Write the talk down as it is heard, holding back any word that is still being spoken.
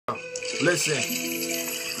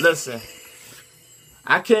Listen.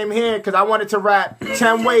 I came here because I wanted to rap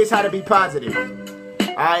 10 ways how to be positive.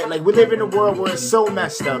 Alright, like we live in a world where it's so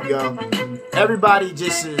messed up, yo. Everybody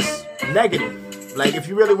just is negative. Like if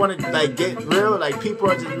you really want to like get real, like people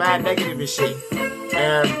are just mad negative and shit.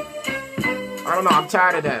 And I don't know, I'm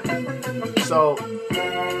tired of that. So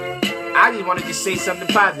I just want to just say something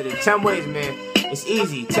positive. 10 ways, man. It's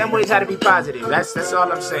easy. 10 ways how to be positive. That's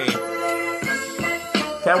all I'm saying.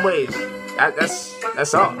 10 ways.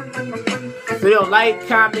 That's all. Feel, like,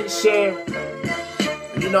 comment, share.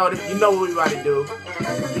 You know what we about to do.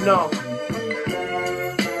 You know.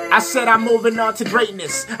 I said I'm moving on to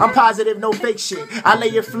greatness. I'm positive, no fake shit. I lay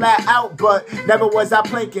it flat out, but never was I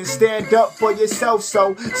planking. Stand up for yourself,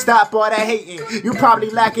 so stop all that hating. You probably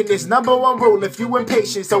lacking this #1 rule if you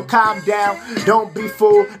impatient, so calm down. Don't be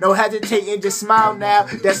fooled, no hesitating, just smile now.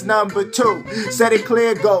 That's #2. Set a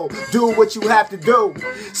clear goal, do what you have to do.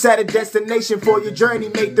 Set a destination for your journey,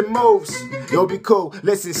 make the moves. You'll be cool.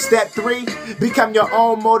 Listen, step 3, become your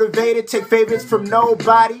own motivator. Take favors from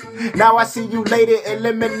nobody. Now I see you later,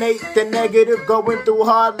 eliminate the negative, going through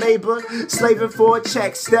hard labor, slaving for a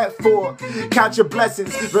check. Step 4, count your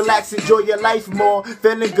blessings, relax, enjoy your life more.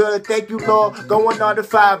 Feeling good, thank you Lord. Going on to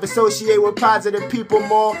 5, associate with positive people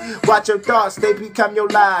more. Watch your thoughts, they become your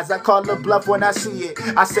lies. I call a bluff when I see it,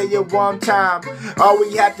 I say it one time. All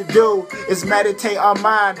we have to do is meditate our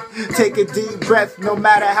mind. Take a deep breath, no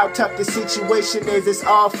matter how tough the situation is, it's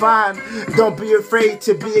all fine. Don't be afraid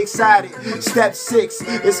to be excited. Step 6,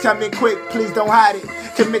 it's coming quick, please don't hide it.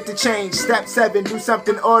 Commit to change. Step 7, do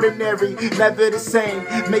something ordinary, never the same.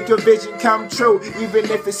 Make your vision come true, even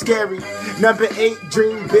if it's scary. Number 8,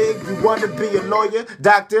 dream big. You wanna be a lawyer,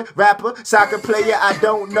 doctor, rapper, soccer player, I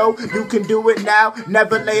don't know. You can do it now,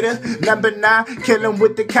 never later. Number 9, kill 'em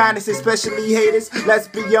with the kindness, especially haters. Let's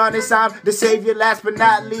be honest, I'm the savior, last but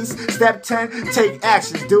not least. Step 10, take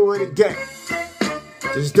actions, do it again.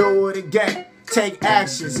 Just do it again. Take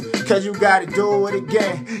actions, cause you gotta do it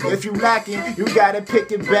again. If you lacking, you gotta pick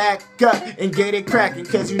it back up and get it cracking,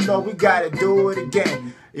 cause you know we gotta do it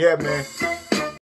again. Yeah, man.